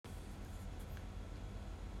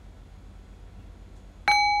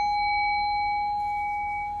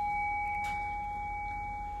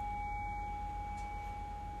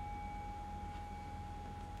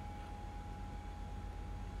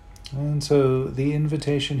And so the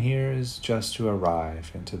invitation here is just to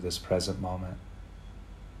arrive into this present moment.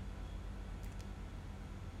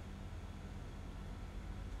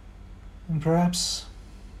 And perhaps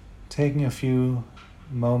taking a few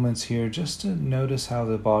moments here just to notice how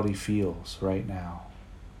the body feels right now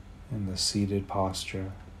in the seated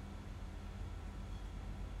posture.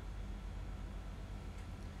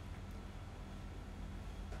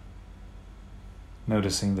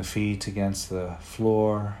 Noticing the feet against the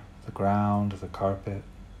floor, the ground, the carpet.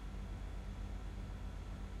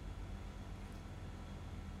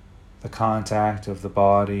 The contact of the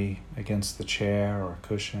body against the chair or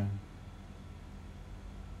cushion.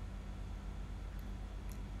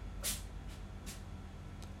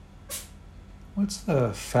 What's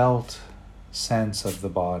the felt sense of the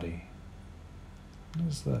body? What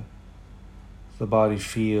does the body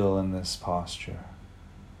feel in this posture?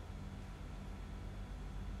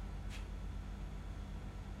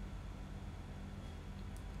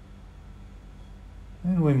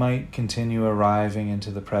 And we might continue arriving into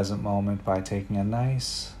the present moment by taking a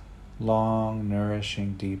nice, long,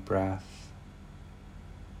 nourishing, deep breath.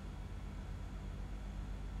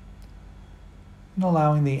 And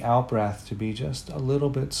allowing the out-breath to be just a little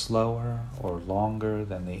bit slower or longer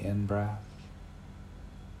than the in-breath.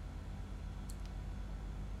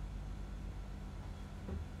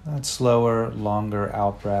 That slower, longer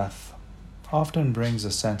out-breath often brings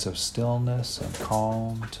a sense of stillness and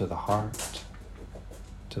calm to the heart,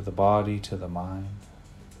 to the body, to the mind.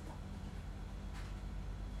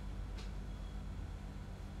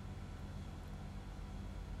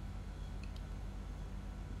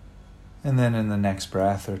 And then in the next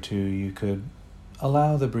breath or two, you could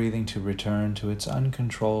allow the breathing to return to its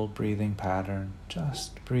uncontrolled breathing pattern,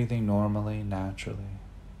 just breathing normally, naturally.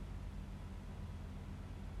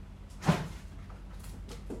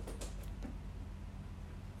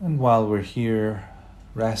 And while we're here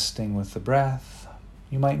resting with the breath,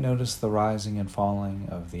 you might notice the rising and falling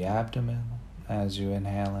of the abdomen as you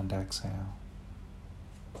inhale and exhale.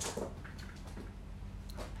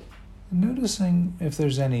 Noticing if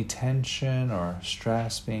there's any tension or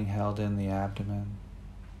stress being held in the abdomen.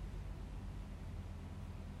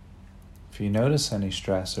 If you notice any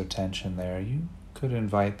stress or tension there, you could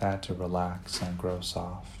invite that to relax and grow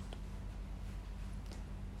soft.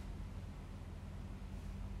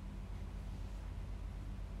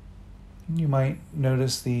 You might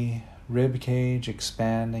notice the rib cage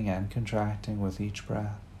expanding and contracting with each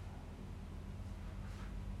breath.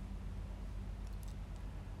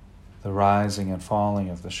 The rising and falling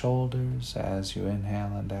of the shoulders as you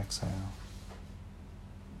inhale and exhale.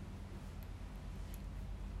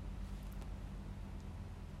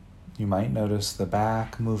 You might notice the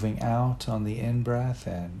back moving out on the in-breath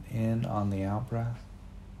and in on the out-breath.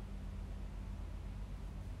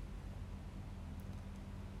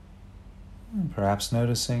 And perhaps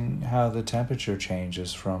noticing how the temperature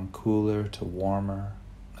changes from cooler to warmer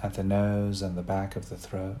at the nose and the back of the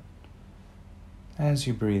throat as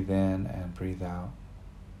you breathe in and breathe out.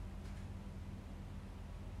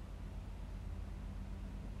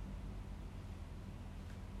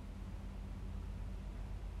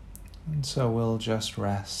 And so we'll just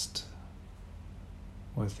rest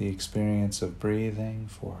with the experience of breathing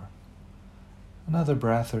for another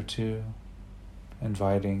breath or two,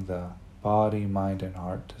 inviting the body, mind, and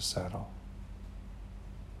heart to settle.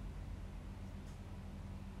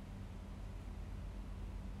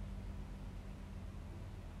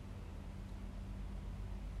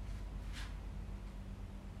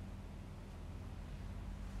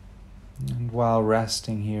 And while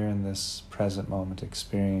resting here in this present moment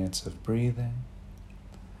experience of breathing,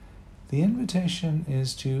 the invitation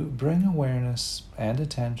is to bring awareness and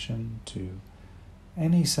attention to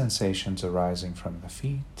any sensations arising from the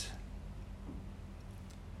feet,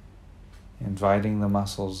 inviting the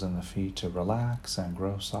muscles in the feet to relax and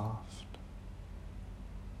grow soft.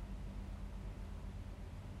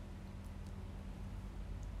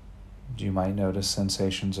 You might notice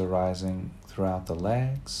sensations arising throughout the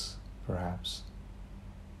legs, perhaps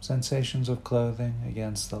sensations of clothing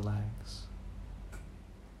against the legs.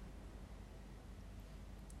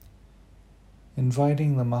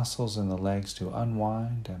 Inviting the muscles in the legs to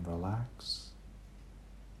unwind and relax.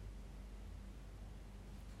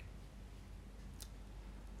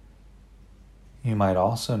 You might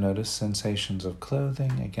also notice sensations of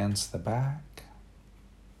clothing against the back,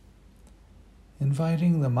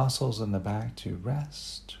 inviting the muscles in the back to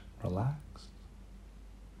rest, relax.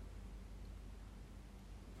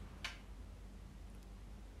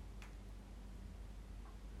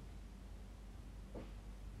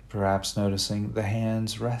 Perhaps noticing the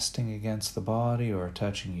hands resting against the body or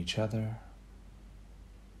touching each other,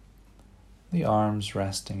 the arms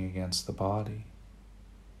resting against the body,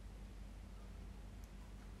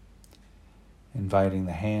 inviting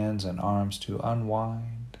the hands and arms to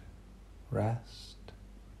unwind, rest.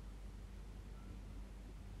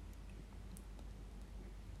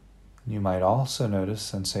 You might also notice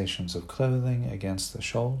sensations of clothing against the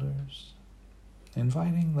shoulders,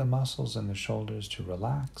 inviting the muscles in the shoulders to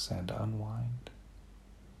relax and unwind.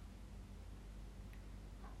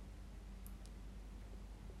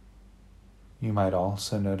 You might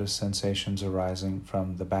also notice sensations arising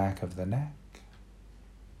from the back of the neck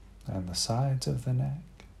and the sides of the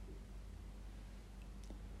neck,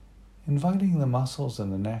 inviting the muscles in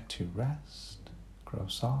the neck to rest, grow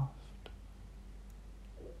soft.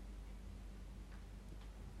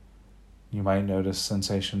 You might notice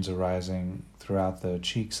sensations arising throughout the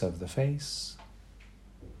cheeks of the face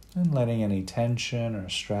and letting any tension or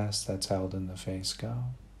stress that's held in the face go.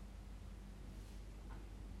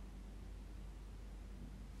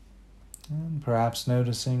 And perhaps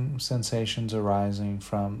noticing sensations arising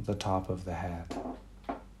from the top of the head,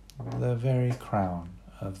 the very crown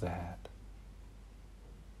of the head.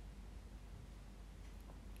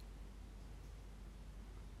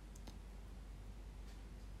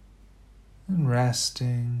 And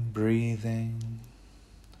resting, breathing,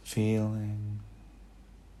 feeling.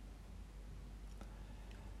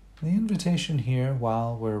 The invitation here,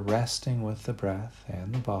 while we're resting with the breath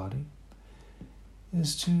and the body,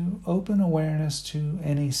 is to open awareness to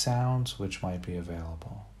any sounds which might be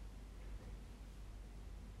available.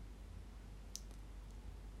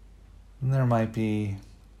 And there might be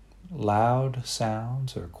loud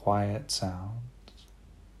sounds or quiet sounds.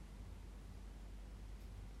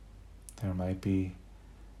 There might be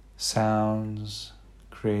sounds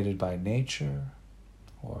created by nature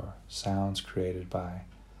or sounds created by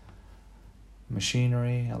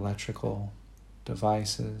machinery, electrical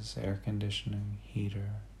devices, air conditioning,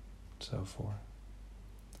 heater, so forth.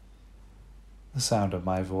 The sound of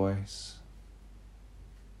my voice.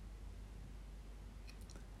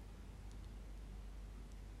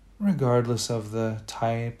 Regardless of the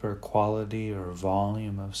type or quality or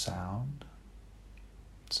volume of sound,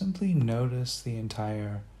 simply notice the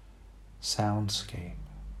entire soundscape.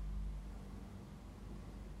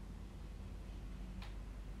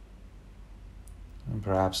 And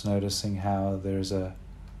perhaps noticing how there's a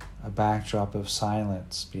backdrop of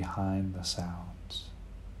silence behind the sounds.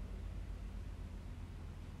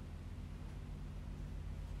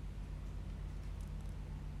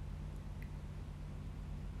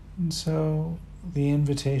 And so the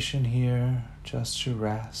invitation here just to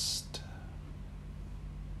rest,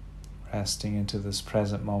 resting into this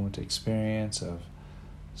present moment experience of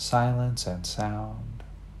silence and sound,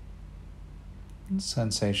 and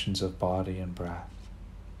sensations of body and breath.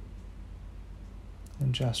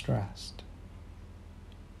 And just rest.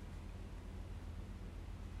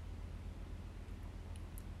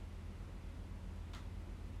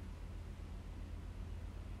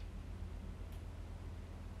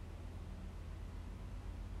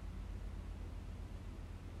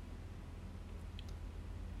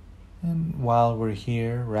 And while we're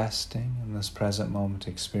here resting in this present moment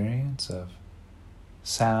experience of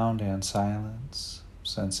sound and silence,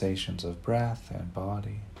 sensations of breath and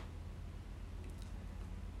body,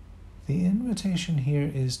 the invitation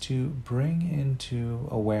here is to bring into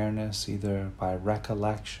awareness, either by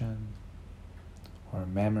recollection or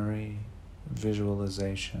memory,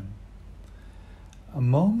 visualization, a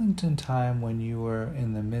moment in time when you were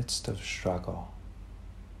in the midst of struggle.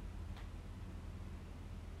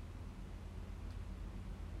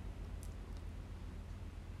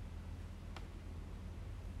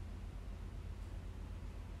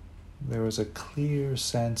 There was a clear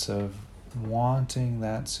sense of wanting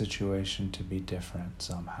that situation to be different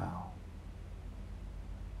somehow.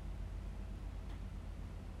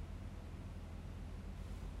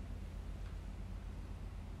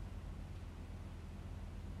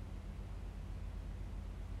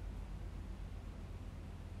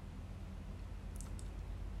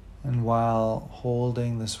 And while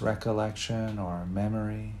holding this recollection or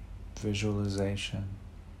memory, visualization,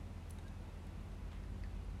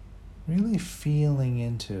 really feeling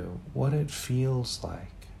into what it feels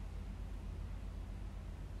like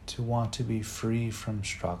to want to be free from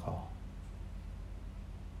struggle.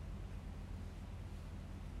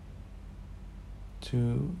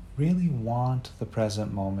 To really want the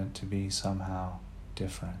present moment to be somehow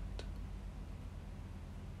different.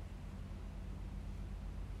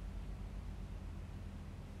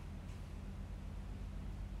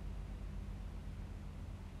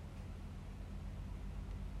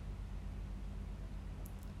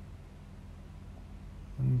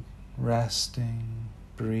 resting,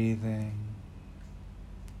 breathing,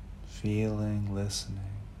 feeling, listening,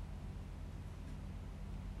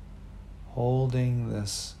 holding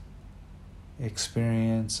this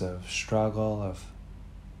experience of struggle, of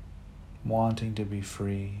wanting to be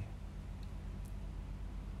free.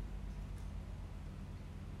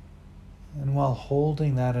 And while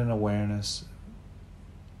holding that in awareness,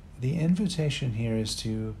 the invitation here is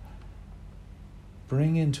to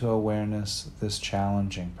bring into awareness this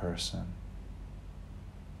challenging person.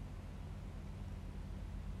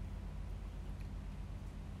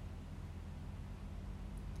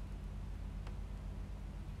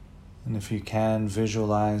 And if you can,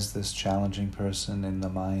 visualize this challenging person in the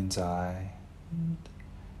mind's eye. And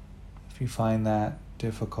if you find that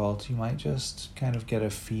difficult, you might just kind of get a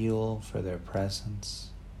feel for their presence.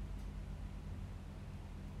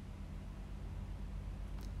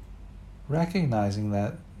 Recognizing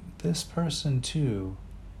that this person too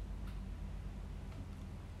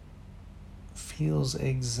feels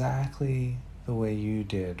exactly the way you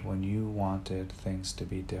did when you wanted things to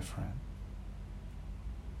be different.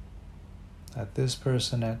 That this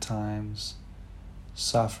person at times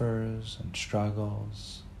suffers and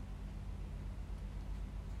struggles,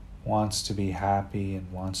 wants to be happy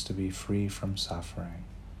and wants to be free from suffering,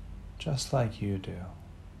 just like you do.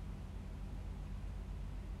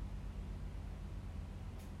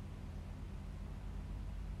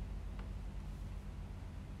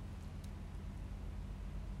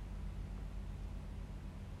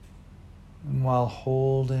 And while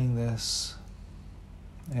holding this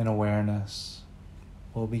in awareness,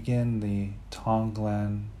 we'll begin the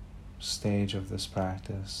Tonglen stage of this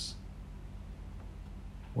practice,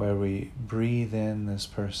 where we breathe in this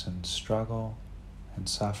person's struggle and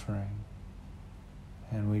suffering,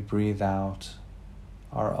 and we breathe out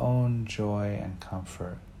our own joy and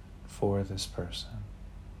comfort for this person.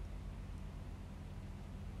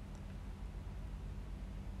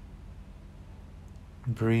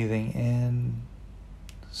 Breathing in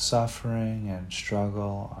suffering and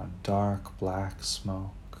struggle on dark black smoke,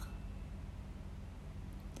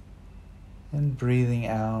 and breathing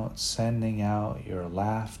out, sending out your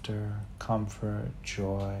laughter, comfort,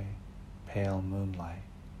 joy, pale moonlight.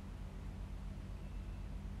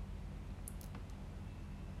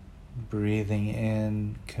 Breathing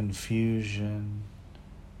in confusion,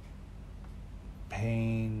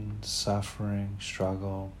 pain, suffering,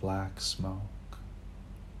 struggle, black smoke.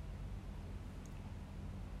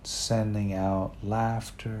 Sending out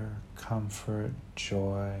laughter, comfort,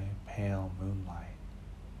 joy, pale moonlight.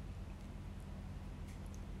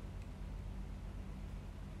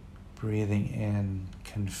 Breathing in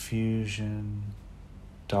confusion,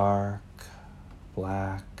 dark,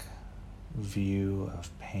 black view of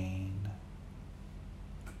pain.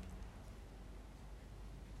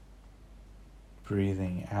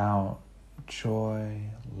 Breathing out joy,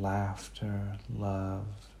 laughter, love,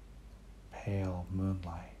 pale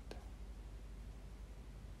moonlight.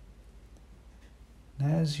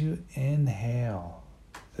 And as you inhale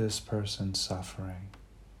this person's suffering,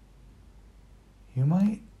 you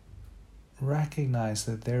might recognize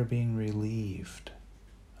that they're being relieved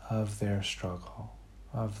of their struggle,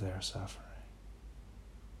 of their suffering.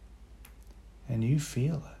 And you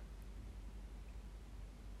feel it.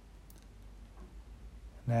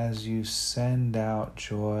 And as you send out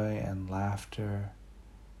joy and laughter,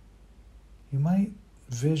 you might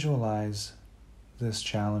visualize this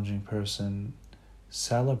challenging person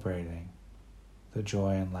celebrating the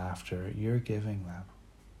joy and laughter you're giving them.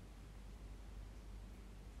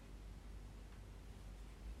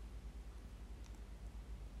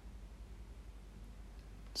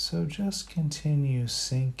 So just continue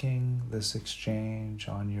syncing this exchange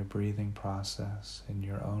on your breathing process in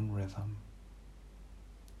your own rhythm.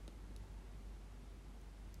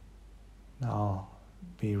 I'll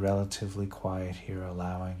be relatively quiet here,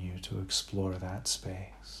 allowing you to explore that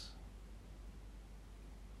space.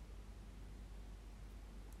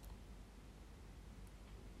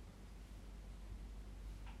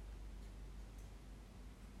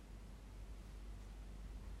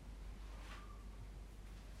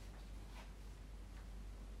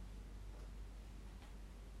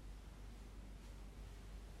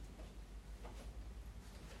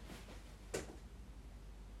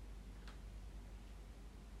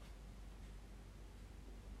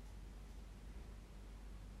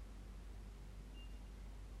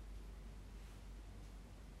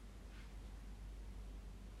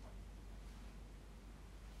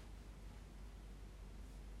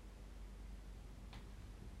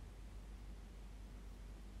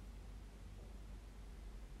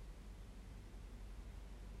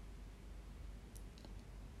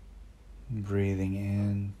 Breathing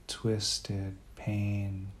in twisted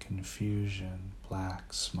pain, confusion,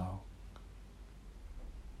 black smoke.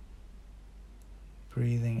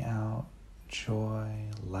 Breathing out joy,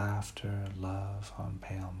 laughter, love on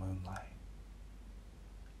pale moonlight.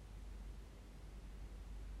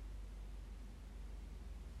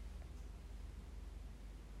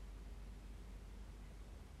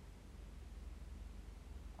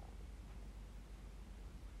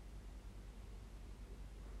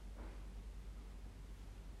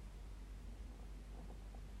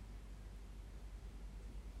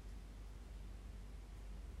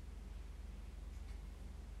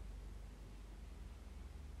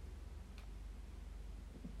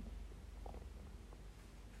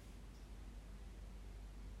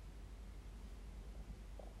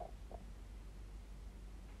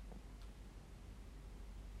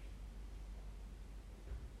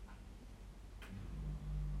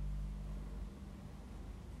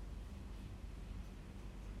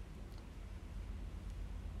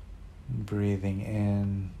 Breathing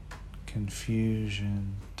in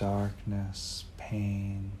confusion, darkness,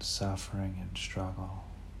 pain, suffering, and struggle.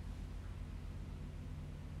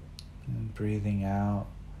 And breathing out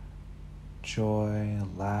joy,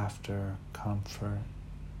 laughter, comfort,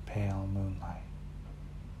 pale moonlight.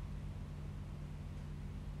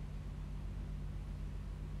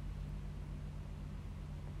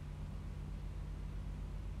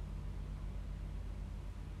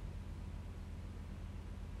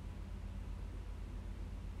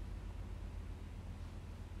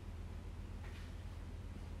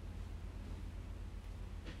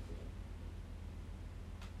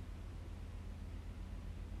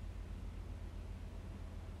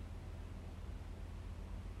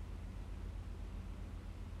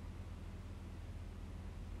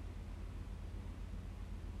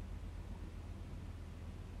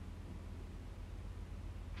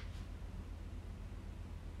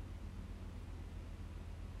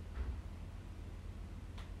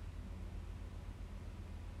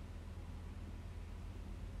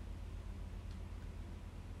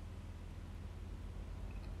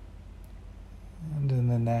 And in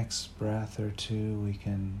the next breath or two, we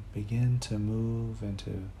can begin to move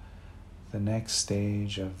into the next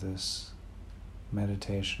stage of this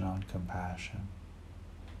meditation on compassion.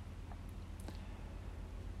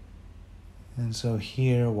 And so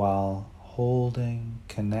here, while holding,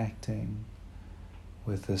 connecting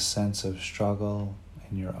with this sense of struggle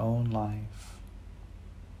in your own life,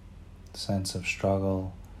 sense of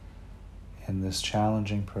struggle in this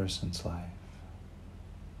challenging person's life,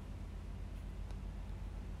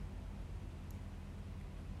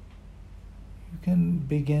 you can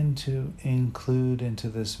begin to include into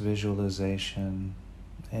this visualization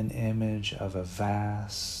an image of a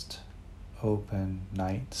vast, open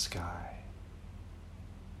night sky.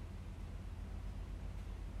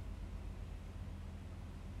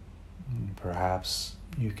 And perhaps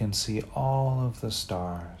you can see all of the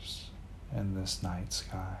stars in this night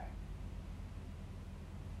sky.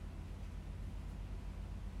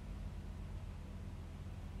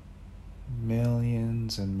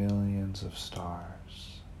 Millions and millions of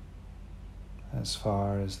stars, as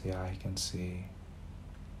far as the eye can see,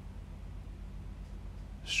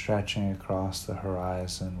 stretching across the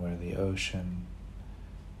horizon where the ocean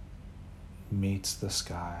meets the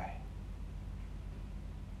sky.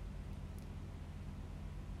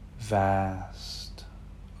 Vast,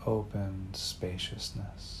 open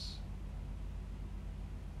spaciousness.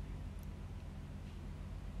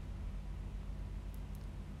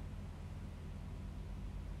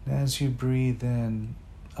 As you breathe in,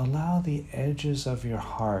 allow the edges of your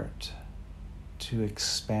heart to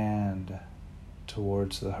expand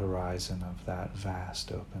towards the horizon of that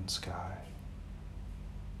vast open sky.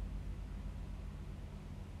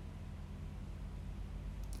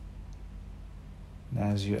 And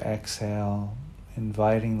as you exhale,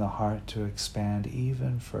 inviting the heart to expand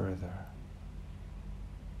even further.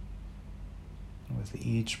 With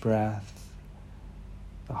each breath,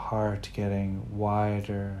 the heart getting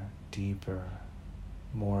wider, deeper,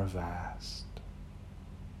 more vast,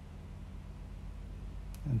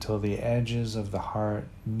 until the edges of the heart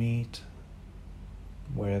meet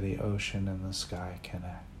where the ocean and the sky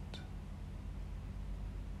connect.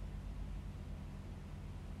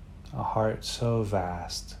 A heart so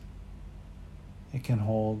vast, it can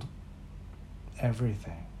hold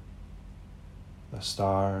everything. The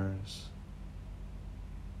stars,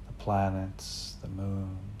 the planets, the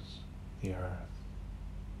moons, the earth.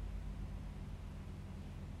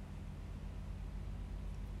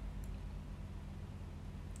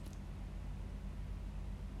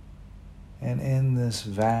 And in this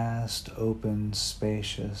vast, open,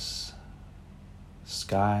 spacious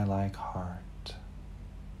sky-like heart.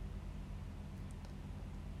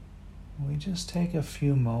 We just take a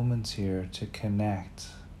few moments here to connect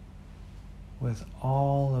with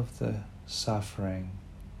all of the suffering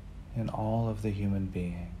in all of the human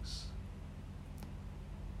beings.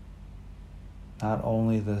 Not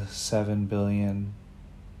only the 7 billion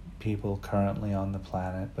people currently on the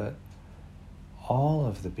planet, but all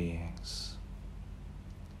of the beings,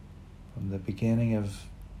 from the beginning of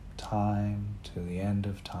time to the end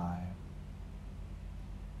of time.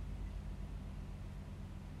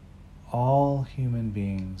 All human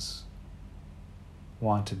beings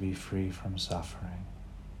want to be free from suffering.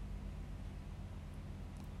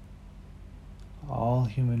 All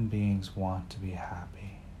human beings want to be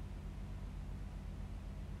happy.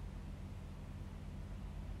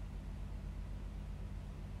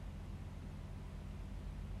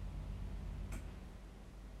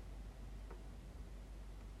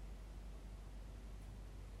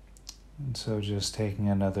 And so just taking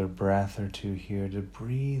another breath or two here to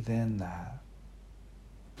breathe in that.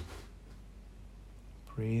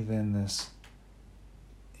 Breathe in this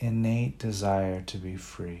innate desire to be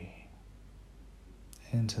free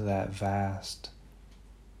into that vast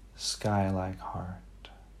sky-like heart.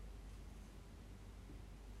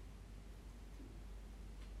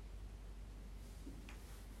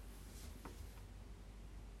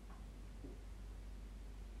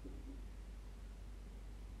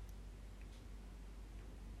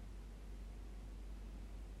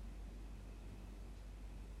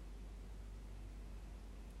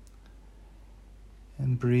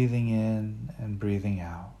 And breathing in and breathing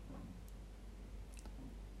out.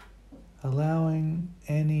 Allowing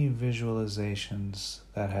any visualizations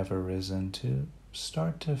that have arisen to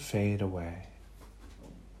start to fade away.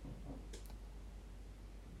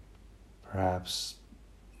 Perhaps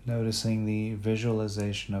noticing the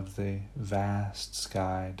visualization of the vast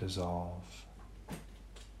sky dissolve.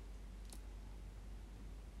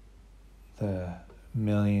 The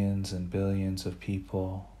millions and billions of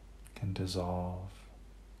people can dissolve.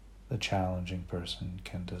 The challenging person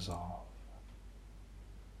can dissolve.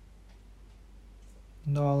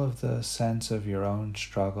 And all of the sense of your own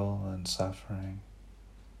struggle and suffering,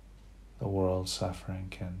 the world's suffering,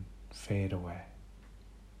 can fade away.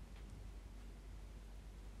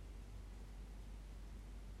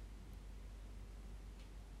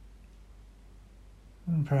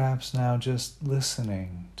 And perhaps now just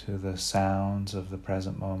listening to the sounds of the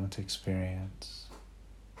present moment experience.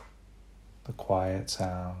 The quiet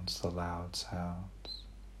sounds, the loud sounds,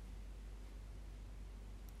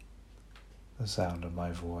 the sound of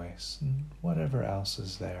my voice, and whatever else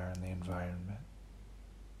is there in the environment.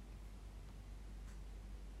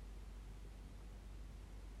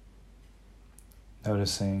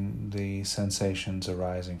 Noticing the sensations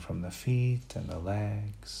arising from the feet and the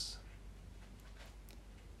legs,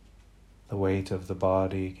 the weight of the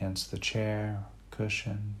body against the chair,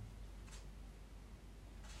 cushion,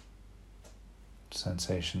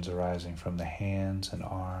 sensations arising from the hands and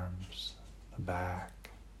arms, the back,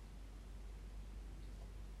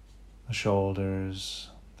 the shoulders,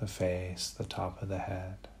 the face, the top of the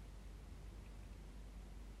head.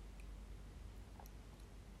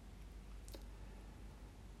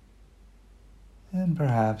 And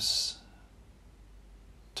perhaps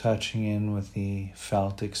touching in with the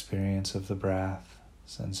felt experience of the breath,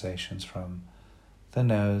 sensations from the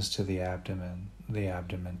nose to the abdomen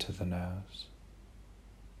to the nose.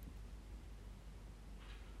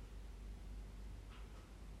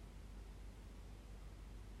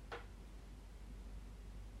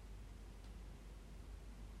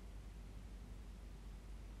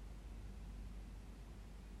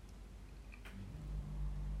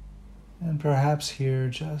 And perhaps here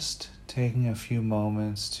just taking a few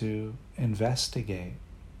moments to investigate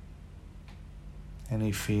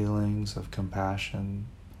any feelings of compassion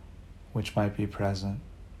which might be present.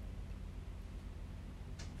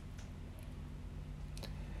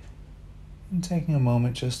 And taking a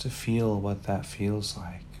moment just to feel what that feels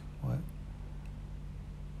like, what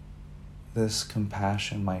this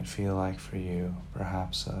compassion might feel like for you,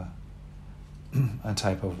 perhaps a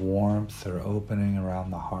type of warmth or opening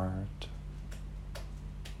around the heart,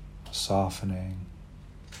 softening.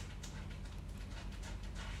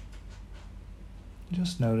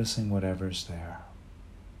 Just noticing whatever's there.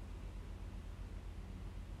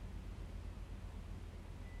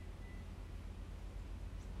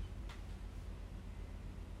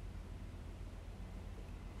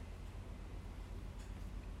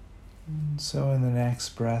 And so in the next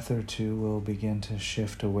breath or two, we'll begin to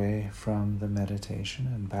shift away from the meditation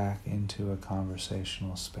and back into a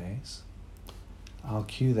conversational space. I'll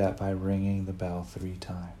cue that by ringing the bell 3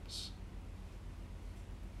 times.